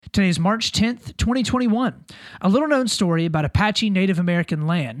Today is March 10th, 2021. A little-known story about Apache Native American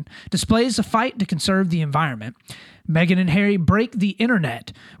land displays a fight to conserve the environment. Meghan and Harry break the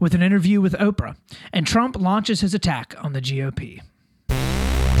internet with an interview with Oprah, and Trump launches his attack on the GOP.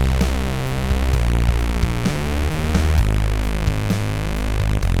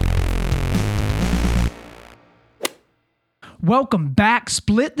 Welcome back,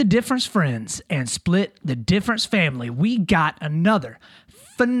 Split the Difference friends and Split the Difference family. We got another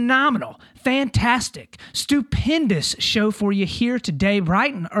phenomenal, fantastic, stupendous show for you here today,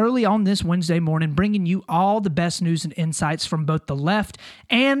 bright and early on this Wednesday morning, bringing you all the best news and insights from both the left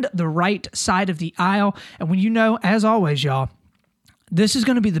and the right side of the aisle. And when you know, as always, y'all, this is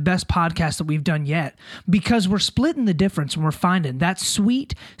going to be the best podcast that we've done yet because we're splitting the difference and we're finding that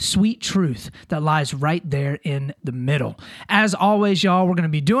sweet, sweet truth that lies right there in the middle. As always, y'all, we're going to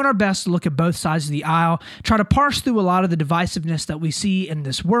be doing our best to look at both sides of the aisle, try to parse through a lot of the divisiveness that we see in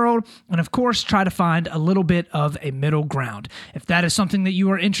this world, and of course, try to find a little bit of a middle ground. If that is something that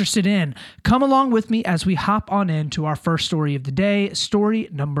you are interested in, come along with me as we hop on into our first story of the day, story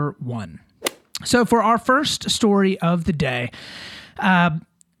number 1. So for our first story of the day,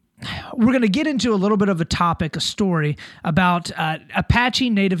 we're going to get into a little bit of a story about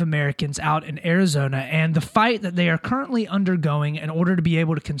Apache Native Americans out in Arizona and the fight that they are currently undergoing in order to be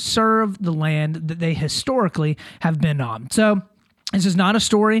able to conserve the land that they historically have been on. So this is not a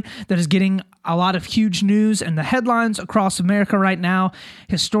story that is getting a lot of huge news and the headlines across America right now.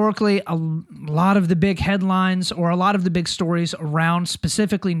 Historically, a lot of the big headlines or a lot of the big stories around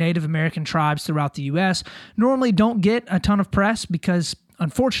specifically Native American tribes throughout the U.S. normally don't get a ton of press because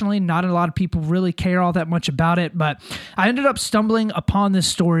unfortunately, not a lot of people really care all that much about it, but I ended up stumbling upon this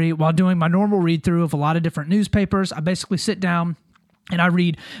story while doing my normal read-through of a lot of different newspapers. I basically sit down and I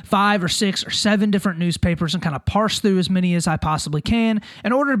read 5 or 6 or 7 different newspapers and kind of parse through as many as I possibly can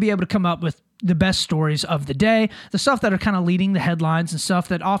in order to be able to come up with the best stories of the day, the stuff that are kind of leading the headlines and stuff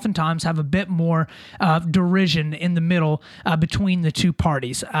that oftentimes have a bit more derision in the middle between the two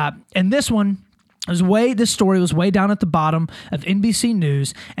parties. And this story was way down at the bottom of NBC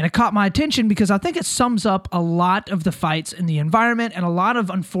News, and it caught my attention because I think it sums up a lot of the fights in the environment and a lot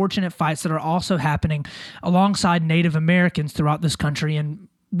of unfortunate fights that are also happening alongside Native Americans throughout this country and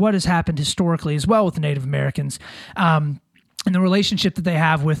what has happened historically as well with the Native Americans. And the relationship that they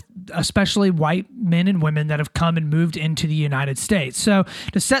have with especially white men and women that have come and moved into the United States. So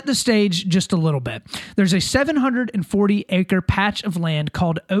to set the stage just a little bit, there's a 740-acre patch of land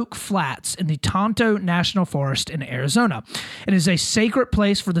called Oak Flats in the Tonto National Forest in Arizona. It is a sacred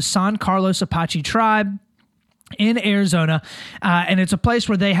place for the San Carlos Apache tribe in Arizona, and it's a place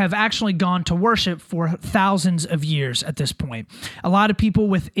where they have actually gone to worship for thousands of years at this point. A lot of people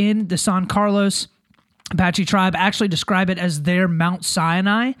within the San Carlos Apache tribe actually describe it as their Mount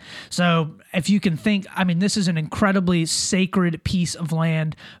Sinai. So if you can think, this is an incredibly sacred piece of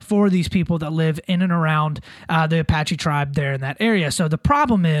land for these people that live in and around the Apache tribe there in that area. So the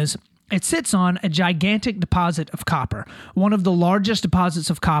problem is it sits on a gigantic deposit of copper, one of the largest deposits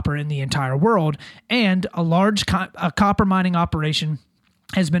of copper in the entire world, and a large copper mining operation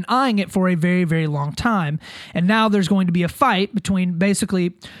has been eyeing it for a very, very long time. And now there's going to be a fight between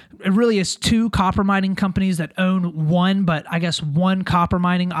basically, it really is 2 copper mining companies that own one copper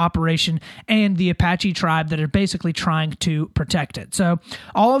mining operation and the Apache tribe that are basically trying to protect it. So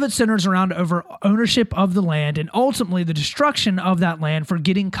all of it centers around over ownership of the land and ultimately the destruction of that land for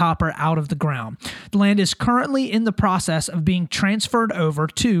getting copper out of the ground. The land is currently in the process of being transferred over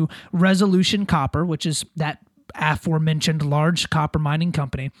to Resolution Copper, which is that aforementioned large copper mining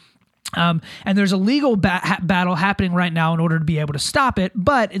company. And there's a legal battle happening right now in order to be able to stop it,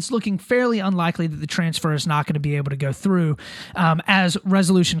 but it's looking fairly unlikely that the transfer is not going to be able to go through, as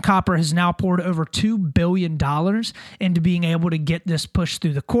Resolution Copper has now poured over $2 billion into being able to get this pushed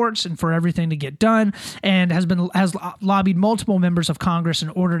through the courts and for everything to get done, and has lobbied multiple members of Congress in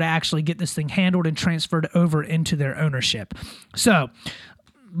order to actually get this thing handled and transferred over into their ownership. So,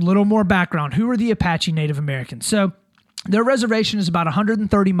 little more background. Who are the Apache Native Americans? So their reservation is about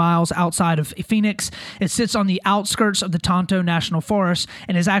 130 miles outside of Phoenix. It sits on the outskirts of the Tonto National Forest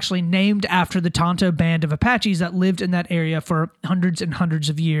and is actually named after the Tonto band of Apaches that lived in that area for hundreds and hundreds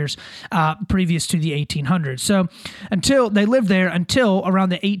of years previous to the 1800s. So they lived there until around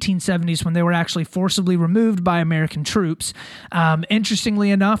the 1870s when they were actually forcibly removed by American troops.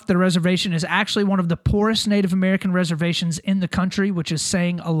 Interestingly enough, the reservation is actually one of the poorest Native American reservations in the country, which is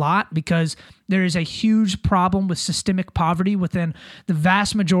saying a lot because there is a huge problem with systemic poverty within the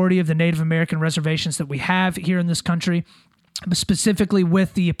vast majority of the Native American reservations that we have here in this country. specifically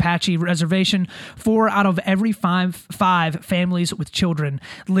with the Apache reservation, 4 out of every five families with children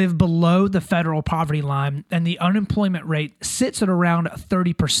live below the federal poverty line, and the unemployment rate sits at around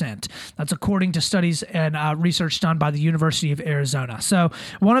 30%. That's according to studies and research done by the University of Arizona. So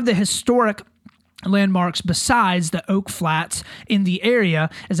one of the historic landmarks besides the Oak Flats in the area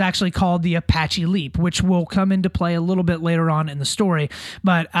is actually called the Apache Leap, which will come into play a little bit later on in the story.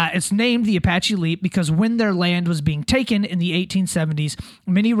 But it's named the Apache Leap because when their land was being taken in the 1870s,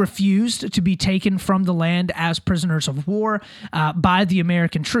 many refused to be taken from the land as prisoners of war by the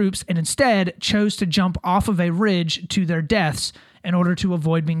American troops, and instead chose to jump off of a ridge to their deaths in order to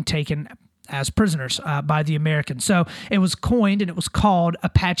avoid being taken as prisoners by the Americans. So it was coined and it was called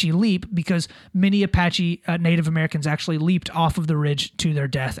Apache Leap because many Apache Native Americans actually leaped off of the ridge to their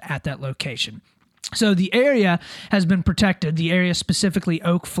death at that location. So the area has been protected. The area, specifically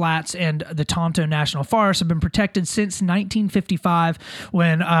Oak Flats and the Tonto National Forest, have been protected since 1955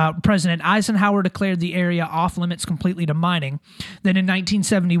 when President Eisenhower declared the area off limits completely to mining. Then in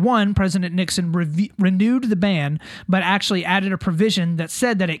 1971, President Nixon renewed the ban, but actually added a provision that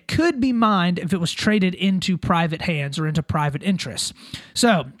said that it could be mined if it was traded into private hands or into private interests.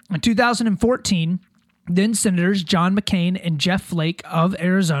 So in 2014, then Senators John McCain and Jeff Flake of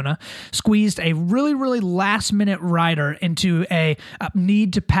Arizona squeezed a really, really last-minute rider into a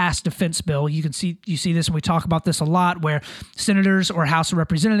need to pass defense bill. You see this, and we talk about this a lot, where senators or House of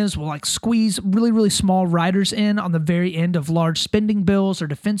Representatives will squeeze really, really small riders in on the very end of large spending bills or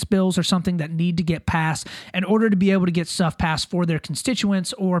defense bills or something that need to get passed in order to be able to get stuff passed for their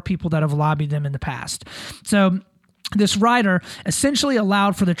constituents or people that have lobbied them in the past. So this rider essentially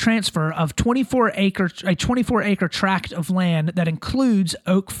allowed for the transfer of a 24-acre tract of land that includes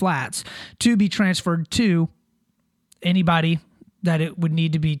Oak Flats to be transferred to anybody that it would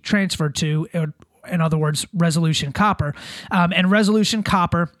need to be transferred to. In other words, Resolution Copper. And Resolution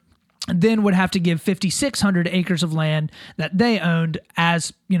Copper then would have to give 5,600 acres of land that they owned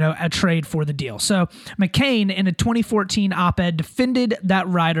as, a trade for the deal. So McCain, in a 2014 op-ed, defended that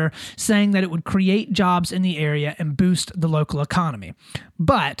rider, saying that it would create jobs in the area and boost the local economy.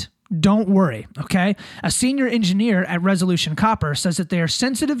 But don't worry, okay? A senior engineer at Resolution Copper says that they are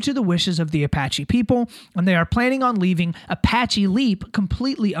sensitive to the wishes of the Apache people, and they are planning on leaving Apache Leap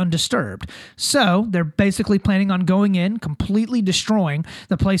completely undisturbed. So they're basically planning on going in, completely destroying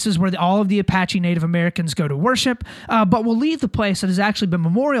the places where all of the Apache Native Americans go to worship, but will leave the place that has actually been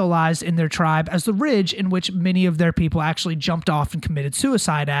memorialized in their tribe as the ridge in which many of their people actually jumped off and committed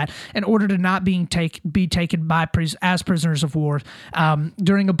suicide at in order to not be taken as prisoners of war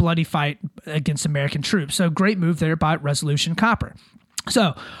during a bloody fight against American troops. So great move there by Resolution Copper.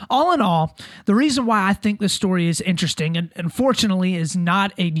 So all in all, the reason why I think this story is interesting and unfortunately is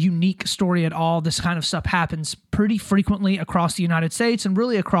not a unique story at all. This kind of stuff happens pretty frequently across the United States and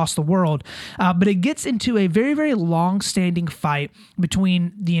really across the world. But it gets into a very, very long-standing fight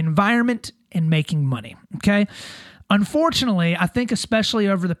between the environment and making money. Okay. Unfortunately, I think especially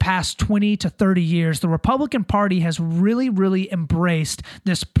over the past 20 to 30 years, the Republican Party has really, really embraced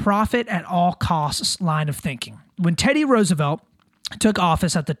this profit at all costs line of thinking. When Teddy Roosevelt took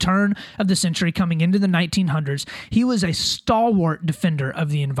office at the turn of the century coming into the 1900s, he was a stalwart defender of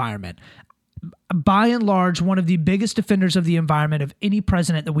the environment. By and large, one of the biggest defenders of the environment of any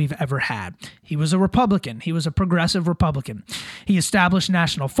president that we've ever had. He was a Republican. He was a progressive Republican. He established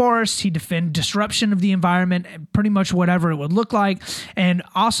national forests. He defended disruption of the environment, pretty much whatever it would look like, and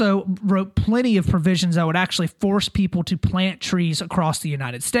also wrote plenty of provisions that would actually force people to plant trees across the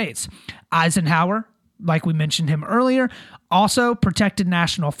United States. Eisenhower, like we mentioned him earlier, also protected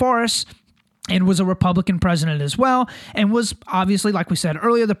national forests and was a Republican president as well, and was obviously, like we said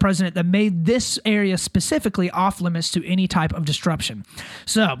earlier, the president that made this area specifically off limits to any type of disruption.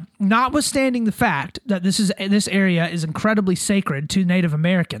 So, notwithstanding the fact that this area is incredibly sacred to Native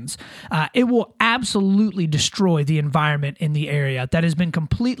Americans, it will absolutely destroy the environment in the area that has been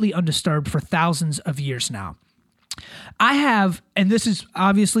completely undisturbed for thousands of years now. I have, and this is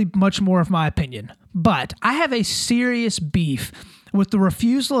obviously much more of my opinion, but I have a serious beef with the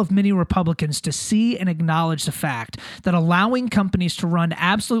refusal of many Republicans to see and acknowledge the fact that allowing companies to run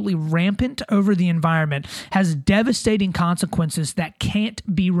absolutely rampant over the environment has devastating consequences that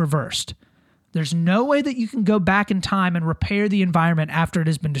can't be reversed. There's no way that you can go back in time and repair the environment after it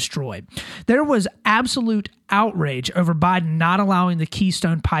has been destroyed. There was absolute outrage over Biden not allowing the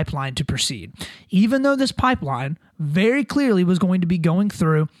Keystone Pipeline to proceed, even though this pipeline very clearly was going to be going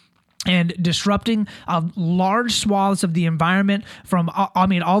through and disrupting large swaths of the environment from,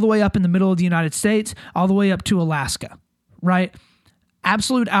 all the way up in the middle of the United States, all the way up to Alaska, right?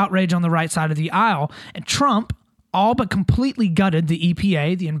 Absolute outrage on the right side of the aisle. And Trump all but completely gutted the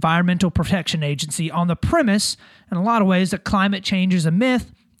EPA, the Environmental Protection Agency, on the premise, in a lot of ways, that climate change is a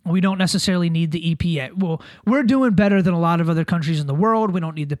myth. We don't necessarily need the EPA. Well, we're doing better than a lot of other countries in the world. We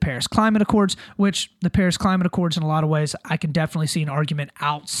don't need the Paris Climate Accords, which the Paris Climate Accords, in a lot of ways, I can definitely see an argument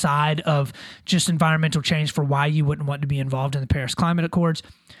outside of just environmental change for why you wouldn't want to be involved in the Paris Climate Accords.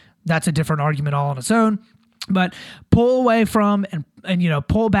 That's a different argument all on its own. But pull away from and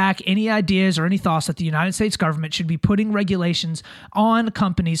pull back any ideas or any thoughts that the United States government should be putting regulations on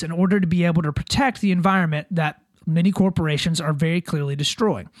companies in order to be able to protect the environment that many corporations are very clearly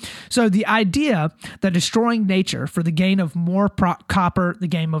destroying. So the idea that destroying nature for the gain of more copper, the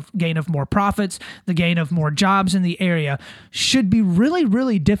gain of more profits, the gain of more jobs in the area should be really,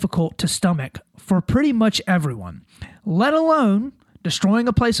 really difficult to stomach for pretty much everyone, let alone destroying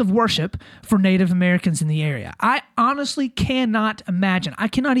a place of worship for Native Americans in the area. I honestly cannot imagine. I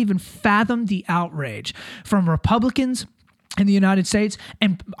cannot even fathom the outrage from Republicans in the United States,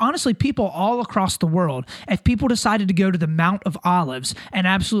 and honestly, people all across the world, if people decided to go to the Mount of Olives and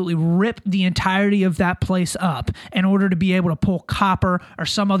absolutely rip the entirety of that place up in order to be able to pull copper or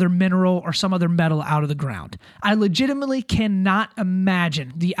some other mineral or some other metal out of the ground. I legitimately cannot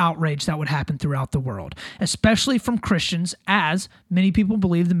imagine the outrage that would happen throughout the world, especially from Christians, as many people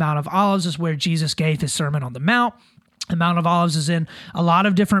believe the Mount of Olives is where Jesus gave his Sermon on the Mount. The Mount of Olives is in a lot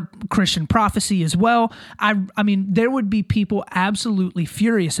of different Christian prophecy as well. I mean, there would be people absolutely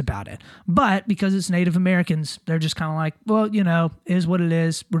furious about it. But because it's Native Americans, they're just kind of like, well, is what it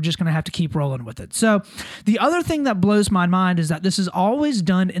is. We're just going to have to keep rolling with it. So the other thing that blows my mind is that this is always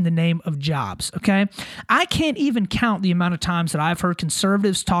done in the name of jobs, okay? I can't even count the amount of times that I've heard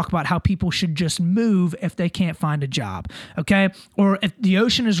conservatives talk about how people should just move if they can't find a job, okay? Or if the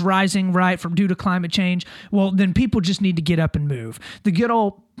ocean is rising, right, due to climate change, well, then people just need to get up and move. The good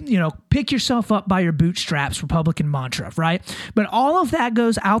old, pick yourself up by your bootstraps Republican mantra, right? But all of that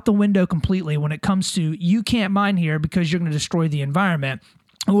goes out the window completely when it comes to you can't mine here because you're going to destroy the environment,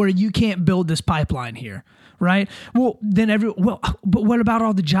 or you can't build this pipeline here, right? Well, but what about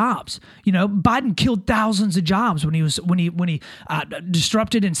all the jobs? Biden killed thousands of jobs when he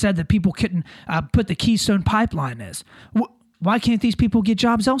disrupted and said that people couldn't put the Keystone Pipeline is. Why can't these people get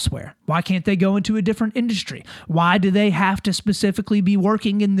jobs elsewhere? Why can't they go into a different industry? Why do they have to specifically be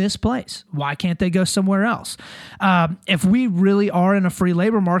working in this place? Why can't they go somewhere else? If we really are in a free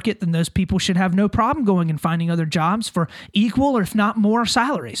labor market, then those people should have no problem going and finding other jobs for equal or if not more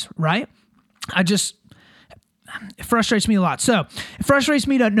salaries, right? It frustrates me a lot. So it frustrates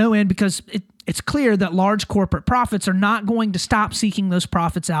me to no end because it's clear that large corporate profits are not going to stop seeking those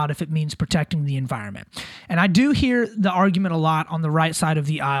profits out if it means protecting the environment. And I do hear the argument a lot on the right side of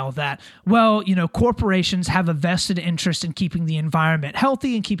the aisle that, well, corporations have a vested interest in keeping the environment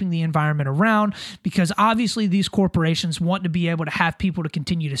healthy and keeping the environment around because obviously these corporations want to be able to have people to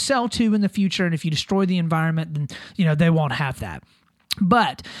continue to sell to in the future. And if you destroy the environment, then, they won't have that.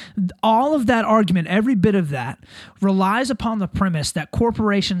 But all of that argument, every bit of that, relies upon the premise that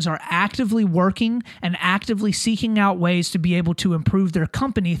corporations are actively working and actively seeking out ways to be able to improve their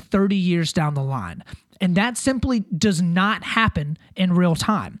company 30 years down the line. And that simply does not happen in real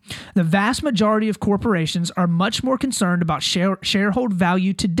time. The vast majority of corporations are much more concerned about shareholder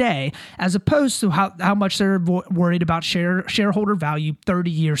value today as opposed to how much they're worried about shareholder value 30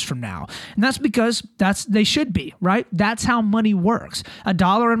 years from now. And that's because they should be, right? That's how money works.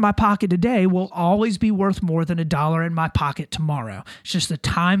 $1 in my pocket today will always be worth more than $1 in my pocket tomorrow. It's just the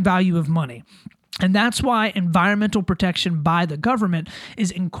time value of money. And that's why environmental protection by the government is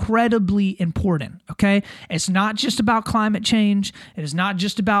incredibly important, okay? It's not just about climate change. It is not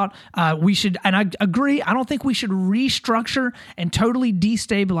just about and I agree, I don't think we should restructure and totally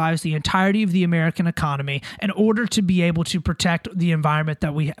destabilize the entirety of the American economy in order to be able to protect the environment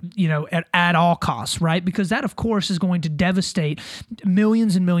that we, at all costs, right? Because that, of course, is going to devastate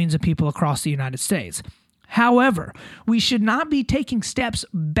millions and millions of people across the United States. However, we should not be taking steps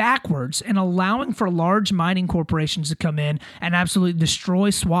backwards and allowing for large mining corporations to come in and absolutely destroy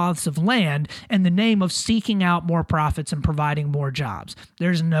swaths of land in the name of seeking out more profits and providing more jobs.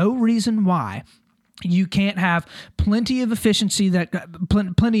 There's no reason why you can't have plenty of efficiency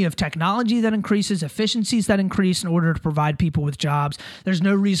plenty of technology that increases, efficiencies that increase in order to provide people with jobs. There's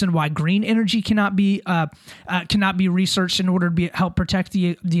no reason why green energy cannot be researched in order to help protect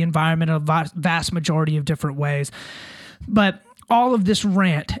the environment in a vast majority of different ways. But all of this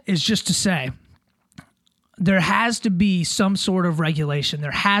rant is just to say there has to be some sort of regulation. There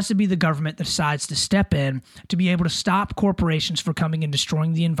has to be the government that decides to step in to be able to stop corporations from coming and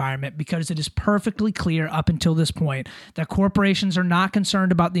destroying the environment, because it is perfectly clear up until this point that corporations are not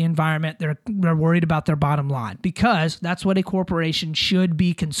concerned about the environment. They're worried about their bottom line, because that's what a corporation should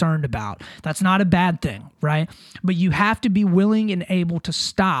be concerned about. That's not a bad thing, right? But you have to be willing and able to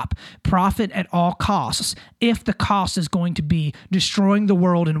stop profit at all costs if the cost is going to be destroying the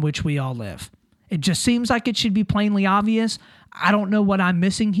world in which we all live. It just seems like it should be plainly obvious. I don't know what I'm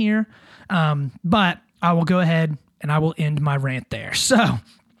missing here, but I will go ahead and I will end my rant there. So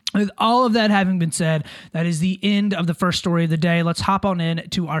with all of that having been said, that is the end of the first story of the day. Let's hop on in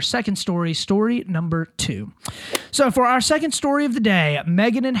to our second story, story number 2. So for our second story of the day,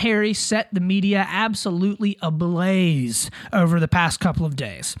 Meghan and Harry set the media absolutely ablaze over the past couple of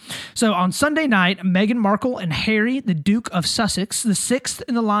days. So on Sunday night, Meghan Markle and Harry, the Duke of Sussex, the 6th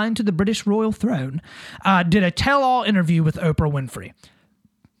in the line to the British royal throne, did a tell-all interview with Oprah Winfrey.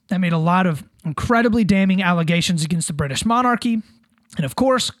 They made a lot of incredibly damning allegations against the British monarchy, and of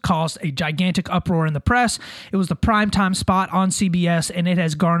course, caused a gigantic uproar in the press. It was the primetime spot on CBS, and it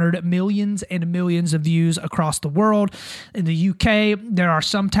has garnered millions and millions of views across the world. In the UK, there are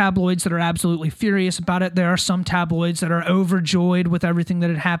some tabloids that are absolutely furious about it. There are some tabloids that are overjoyed with everything that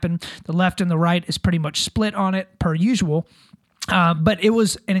had happened. The left and the right is pretty much split on it, per usual. But it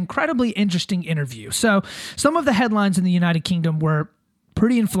was an incredibly interesting interview. So some of the headlines in the United Kingdom were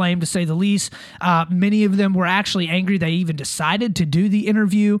pretty inflamed, to say the least. Many of them were actually angry they even decided to do the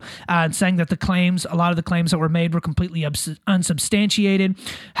interview, saying that a lot of the claims that were made were completely unsubstantiated.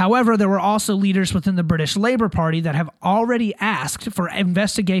 However, there were also leaders within the British Labour Party that have already asked for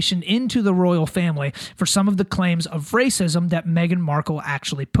investigation into the royal family for some of the claims of racism that Meghan Markle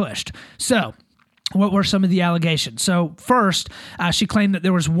actually pushed. So, what were some of the allegations? So first, she claimed that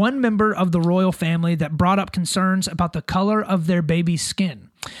there was one member of the royal family that brought up concerns about the color of their baby's skin.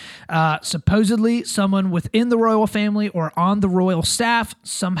 Supposedly, someone within the royal family or on the royal staff,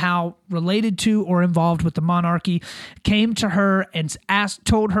 somehow related to or involved with the monarchy, came to her and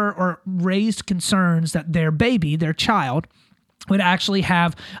told her or raised concerns that their baby, their child, would actually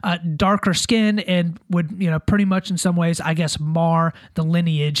have darker skin and would, pretty much in some ways, I guess, mar the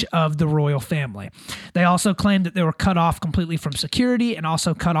lineage of the royal family. They also claimed that they were cut off completely from security and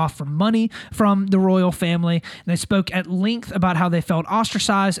also cut off from money from the royal family. And they spoke at length about how they felt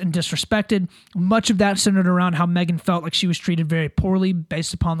ostracized and disrespected. Much of that centered around how Meghan felt like she was treated very poorly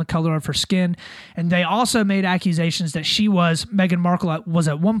based upon the color of her skin. And they also made accusations that Meghan Markle was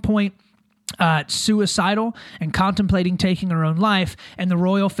at one point suicidal and contemplating taking her own life, and the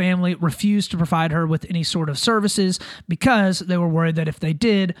royal family refused to provide her with any sort of services because they were worried that if they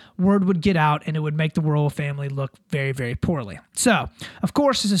did, word would get out and it would make the royal family look very, very poorly. So, of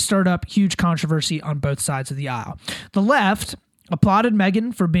course, this has stirred up huge controversy on both sides of the aisle. The left applauded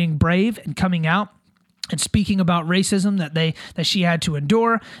Meghan for being brave and coming out and speaking about racism that she had to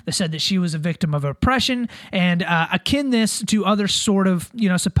endure. They said that she was a victim of oppression and akin this to other sort of,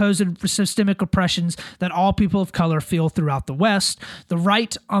 supposed systemic oppressions that all people of color feel throughout the West. The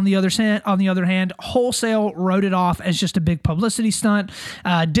right, on the other hand, wholesale wrote it off as just a big publicity stunt.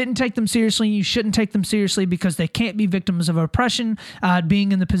 Didn't take them seriously. You shouldn't take them seriously because they can't be victims of oppression,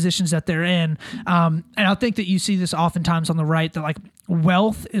 being in the positions that they're in. And I think that you see this oftentimes on the right, that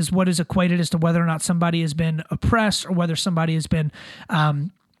wealth is what is equated as to whether or not somebody has been oppressed or whether somebody has been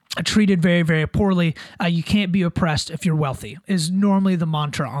treated very, very poorly. You can't be oppressed if you're wealthy is normally the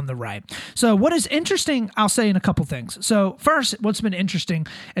mantra on the right. So what is interesting, I'll say in a couple things. So first, what's been interesting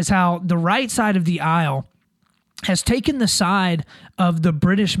is how the right side of the aisle has taken the side of the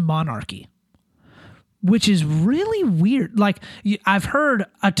British monarchy, which is really weird. I've heard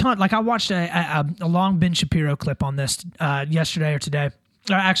a ton. I watched a long Ben Shapiro clip on this yesterday or today.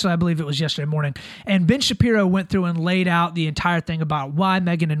 Or actually, I believe it was yesterday morning. And Ben Shapiro went through and laid out the entire thing about why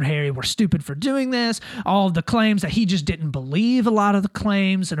Meghan and Harry were stupid for doing this, all of the claims that he just didn't believe a lot of the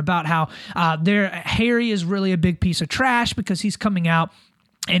claims, and about how Harry is really a big piece of trash because he's coming out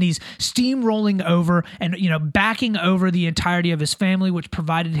and he's steamrolling over and, backing over the entirety of his family, which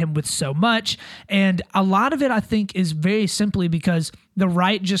provided him with so much. And a lot of it, I think, is very simply because the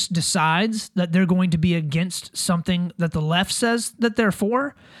right just decides that they're going to be against something that the left says that they're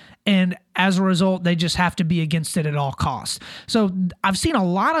for. And as a result, they just have to be against it at all costs. So I've seen a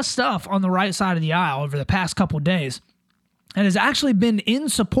lot of stuff on the right side of the aisle over the past couple of days that has actually been in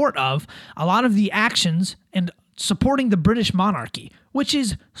support of a lot of the actions and supporting the British monarchy, which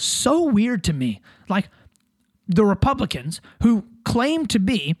is so weird to me. The Republicans, who claim to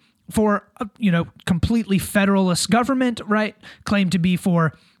be for, completely federalist government, right? Claim to be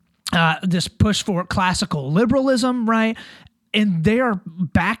for this push for classical liberalism, right? And they are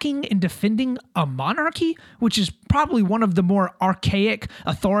backing and defending a monarchy, which is probably one of the more archaic,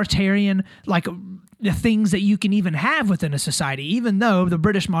 authoritarian, like the things that you can even have within a society, even though the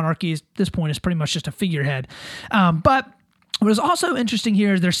British monarchy at this point is pretty much just a figurehead. But what is also interesting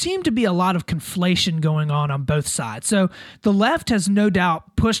here is there seemed to be a lot of conflation going on both sides. So the left has no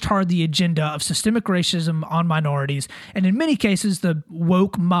doubt pushed hard the agenda of systemic racism on minorities. And in many cases, the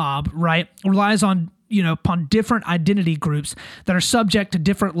woke mob, right, relies on upon different identity groups that are subject to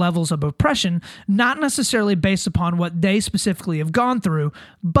different levels of oppression, not necessarily based upon what they specifically have gone through,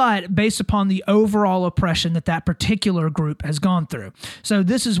 but based upon the overall oppression that particular group has gone through. So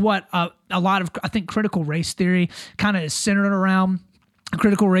this is what a lot of, I think, critical race theory kind of is centered around.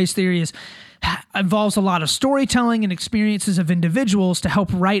 Critical race theory involves a lot of storytelling and experiences of individuals to help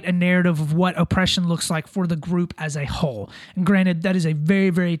write a narrative of what oppression looks like for the group as a whole. And granted, that is a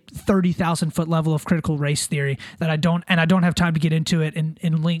very, very 30,000 foot level of critical race theory that I don't have time to get into it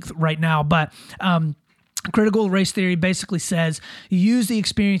in length right now, but critical race theory basically says you use the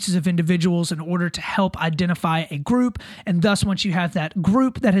experiences of individuals in order to help identify a group, and thus once you have that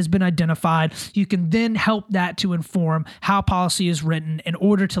group that has been identified, you can then help that to inform how policy is written in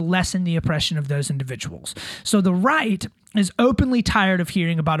order to lessen the oppression of those individuals. So the right is openly tired of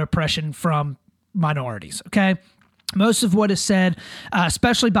hearing about oppression from minorities, okay? Most of what is said,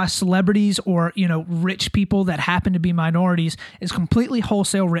 especially by celebrities or, rich people that happen to be minorities, is completely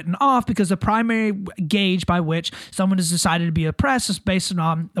wholesale written off because the primary gauge by which someone has decided to be oppressed is based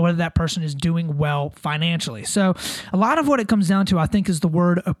on whether that person is doing well financially. So a lot of what it comes down to, I think, is the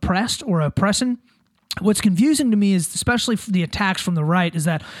word oppressed or oppression. What's confusing to me is, especially for the attacks from the right, is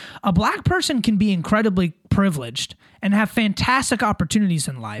that a black person can be incredibly privileged and have fantastic opportunities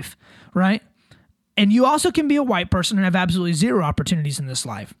in life, right? And you also can be a white person and have absolutely zero opportunities in this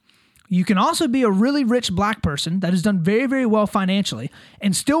life. You can also be a really rich black person that has done very, very well financially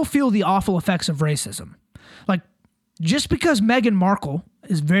and still feel the awful effects of racism. Like, just because Meghan Markle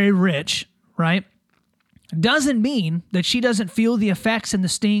is very rich, right, doesn't mean that she doesn't feel the effects and the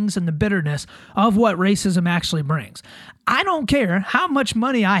stings and the bitterness of what racism actually brings. I don't care how much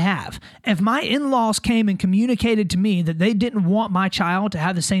money I have. If my in-laws came and communicated to me that they didn't want my child to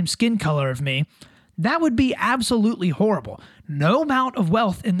have the same skin color of me, that would be absolutely horrible. No amount of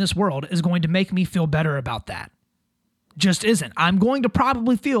wealth in this world is going to make me feel better about that. Just isn't. I'm going to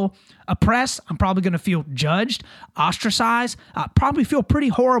probably feel oppressed. I'm probably going to feel judged, ostracized, probably feel pretty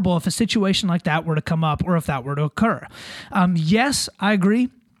horrible if a situation like that were to come up or if that were to occur. Yes, I agree.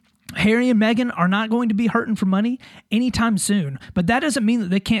 Harry and Meghan are not going to be hurting for money anytime soon, but that doesn't mean that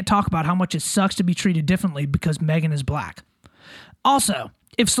they can't talk about how much it sucks to be treated differently because Meghan is black. Also,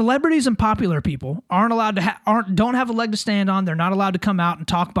 if celebrities and popular people aren't allowed to don't have a leg to stand on, they're not allowed to come out and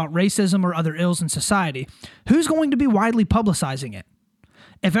talk about racism or other ills in society, who's going to be widely publicizing it?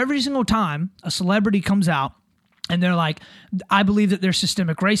 If every single time a celebrity comes out and they're like, I believe that there's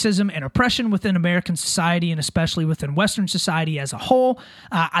systemic racism and oppression within American society and especially within Western society as a whole.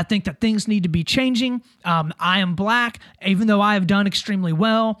 I think that things need to be changing. I am black, even though I have done extremely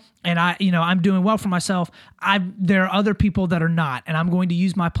well and I'm doing well for myself. There are other people that are not, and I'm going to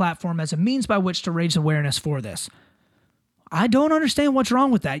use my platform as a means by which to raise awareness for this. I don't understand what's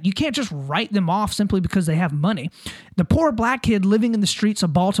wrong with that. You can't just write them off simply because they have money. The poor black kid living in the streets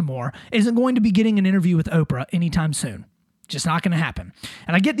of Baltimore isn't going to be getting an interview with Oprah anytime soon. Just not going to happen.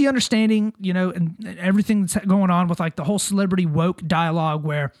 And I get the understanding, and everything that's going on with like the whole celebrity woke dialogue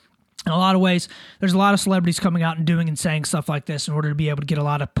where in a lot of ways, there's a lot of celebrities coming out and doing and saying stuff like this in order to be able to get a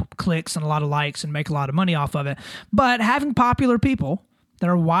lot of clicks and a lot of likes and make a lot of money off of it. But having popular people that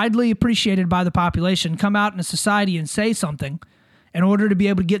are widely appreciated by the population come out in a society and say something in order to be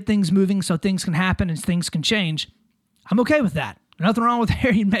able to get things moving so things can happen and things can change, I'm okay with that. Nothing wrong with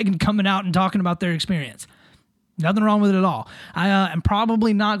Harry and Meghan coming out and talking about their experience. Nothing wrong with it at all. I am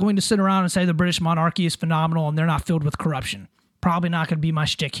probably not going to sit around and say the British monarchy is phenomenal and they're not filled with corruption. Probably not going to be my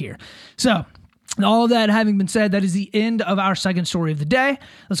shtick here. So, all of that having been said, that is the end of our second story of the day.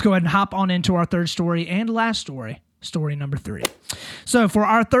 Let's go ahead and hop on into our third story and last story. Story number 3. So for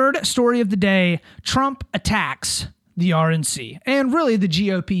our third story of the day, Trump attacks the RNC and really the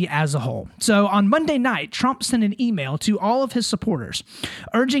GOP as a whole. So on Monday night, Trump sent an email to all of his supporters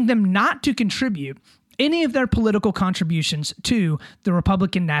urging them not to contribute any of their political contributions to the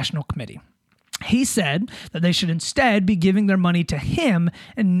Republican National Committee. He said that they should instead be giving their money to him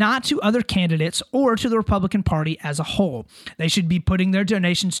and not to other candidates or to the Republican Party as a whole. They should be putting their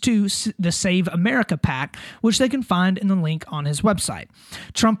donations to the Save America PAC, which they can find in the link on his website.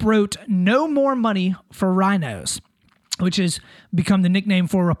 Trump wrote, "No more money for rhinos." which has become the nickname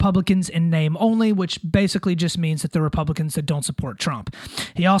for Republicans in name only, which basically just means that they're Republicans that don't support Trump.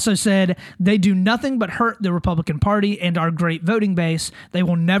 He also said, they do nothing but hurt the Republican Party and our great voting base. They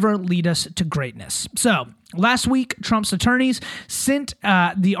will never lead us to greatness. So, last week, Trump's attorneys sent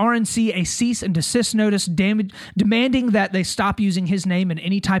the RNC a cease and desist notice demanding that they stop using his name in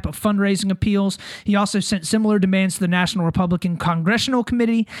any type of fundraising appeals. He also sent similar demands to the National Republican Congressional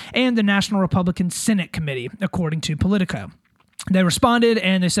Committee and the National Republican Senate Committee, according to Politico. They responded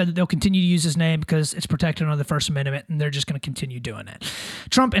and they said that they'll continue to use his name because it's protected under the First Amendment, and they're just going to continue doing it.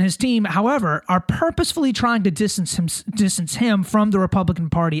 Trump and his team, however, are purposefully trying to distance him from the Republican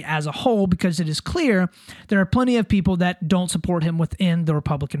Party as a whole because it is clear there are plenty of people that don't support him within the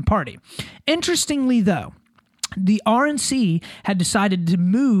Republican Party. Interestingly, though, the RNC had decided to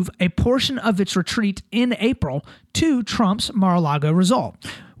move a portion of its retreat in April to Trump's Mar-a-Lago resort,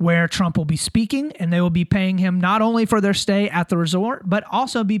 where Trump will be speaking, and they will be paying him not only for their stay at the resort, but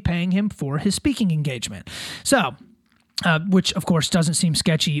also be paying him for his speaking engagement. So, which of course doesn't seem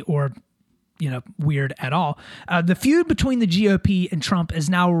sketchy or weird at all. The feud between the GOP and Trump is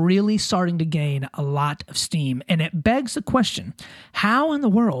now really starting to gain a lot of steam, and it begs the question, how in the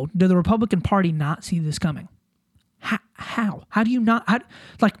world did the Republican Party not see this coming? How? How do you not?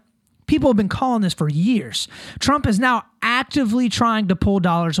 People have been calling this for years. Trump is now actively trying to pull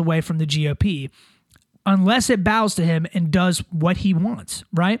dollars away from the GOP unless it bows to him and does what he wants,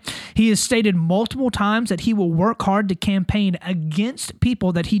 right? He has stated multiple times that he will work hard to campaign against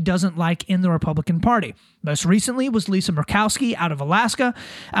people that he doesn't like in the Republican Party. Most recently was Lisa Murkowski out of Alaska.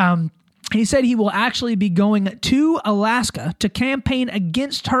 He said he will actually be going to Alaska to campaign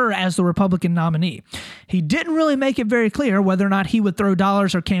against her as the Republican nominee. He didn't really make it very clear whether or not he would throw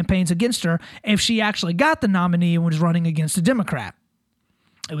dollars or campaigns against her if she actually got the nominee and was running against a Democrat.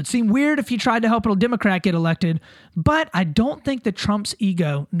 It would seem weird if he tried to help a Democrat get elected, but I don't think that Trump's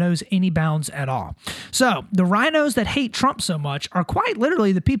ego knows any bounds at all. So the rhinos that hate Trump so much are quite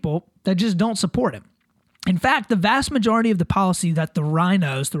literally the people that just don't support him. In fact, the vast majority of the policy that the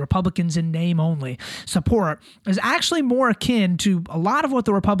rhinos, the Republicans in name only, support is actually more akin to a lot of what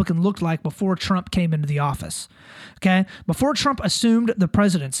the Republican looked like before Trump came into the office. Okay? Before Trump assumed the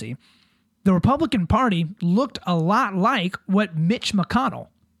presidency, the Republican Party looked a lot like what Mitch McConnell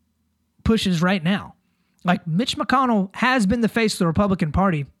pushes right now. Like, Mitch McConnell has been the face of the Republican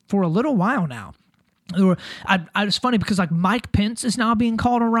Party for a little while now. It's funny because Mike Pence is now being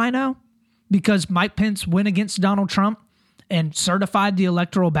called a rhino, because Mike Pence went against Donald Trump and certified the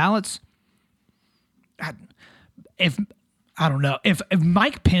electoral ballots. If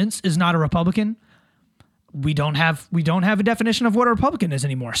Mike Pence is not a Republican, we don't have a definition of what a Republican is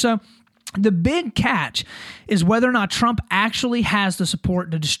anymore. So the big catch is whether or not Trump actually has the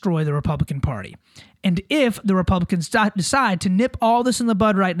support to destroy the Republican Party. And if the Republicans decide to nip all this in the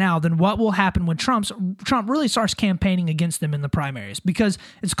bud right now, then what will happen when Trump really starts campaigning against them in the primaries? Because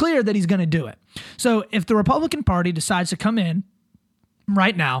it's clear that he's going to do it. So if the Republican Party decides to come in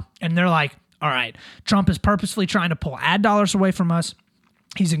right now and they're like, all right, Trump is purposefully trying to pull ad dollars away from us.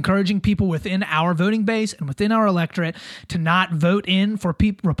 He's encouraging people within our voting base and within our electorate to not vote in for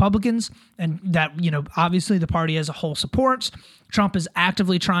Republicans, and that, obviously the party as a whole supports. Trump is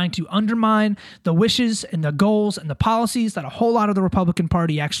actively trying to undermine the wishes and the goals and the policies that a whole lot of the Republican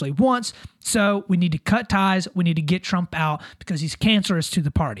Party actually wants. So we need to cut ties. We need to get Trump out because he's cancerous to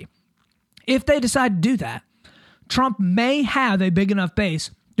the party. If they decide to do that, Trump may have a big enough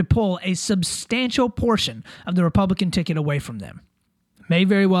base to pull a substantial portion of the Republican ticket away from them. May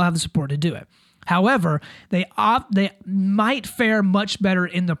very well have the support to do it. However, they might fare much better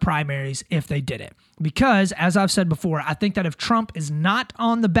in the primaries if they did it. Because, as I've said before, I think that if Trump is not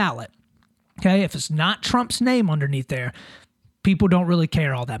on the ballot, okay, if it's not Trump's name underneath there, people don't really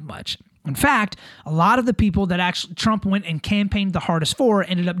care all that much. In fact, a lot of the people that actually Trump went and campaigned the hardest for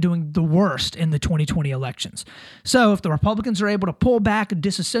ended up doing the worst in the 2020 elections. So if the Republicans are able to pull back and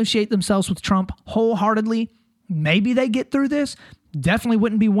disassociate themselves with Trump wholeheartedly, maybe they get through this. Definitely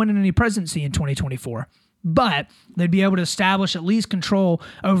wouldn't be winning any presidency in 2024, but they'd be able to establish at least control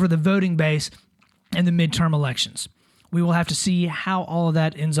over the voting base in the midterm elections. We will have to see how all of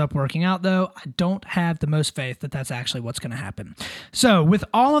that ends up working out, though. I don't have the most faith that that's actually what's going to happen. So with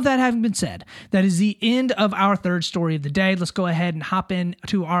all of that having been said, that is the end of our third story of the day. Let's go ahead and hop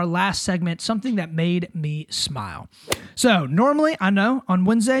into our last segment, something that made me smile. So normally, I know, on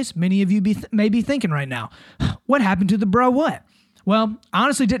Wednesdays, many of you may be thinking right now, what happened to the bro what? Well, I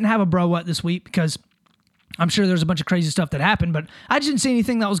honestly didn't have a bro what this week because I'm sure there's a bunch of crazy stuff that happened, but I just didn't see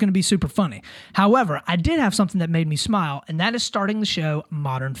anything that was going to be super funny. However, I did have something that made me smile, and that is starting the show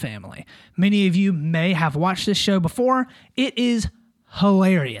Modern Family. Many of you may have watched this show before. It is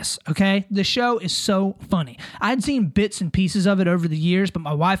hilarious, okay? The show is so funny. I'd seen bits and pieces of it over the years, but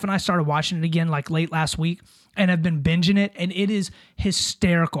my wife and I started watching it again like late last week, and I've been binging it, and it is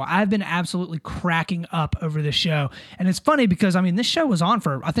hysterical. I've been absolutely cracking up over the show. And it's funny because, I mean, this show was on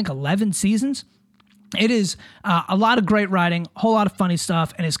for, I think, 11 seasons. It is a lot of great writing, a whole lot of funny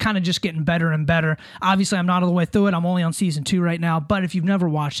stuff, and it's kind of just getting better and better. Obviously, I'm not all the way through it. I'm only on season 2 right now, but if you've never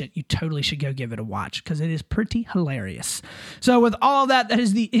watched it, you totally should go give it a watch because it is pretty hilarious. So with all of that, that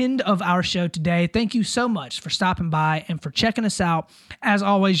is the end of our show today. Thank you so much for stopping by and for checking us out. As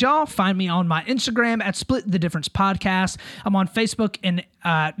always, y'all, find me on my Instagram at Split the Difference Podcast. I'm on Facebook and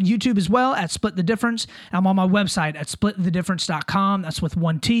YouTube as well at Split the Difference. I'm on my website at splitthedifference.com. That's with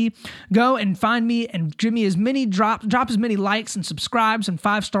 1 T. Go and find me and give me as many drop as many likes and subscribes and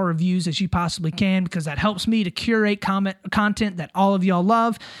 5-star reviews as you possibly can, because that helps me to curate content that all of y'all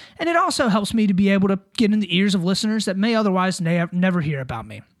love, and it also helps me to be able to get in the ears of listeners that may otherwise never hear about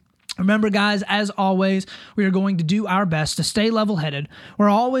me. Remember, guys, as always, we are going to do our best to stay level-headed. We're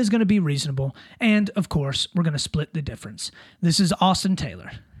always going to be reasonable, and of course, we're going to split the difference. This is Austin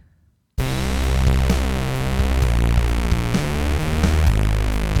Taylor.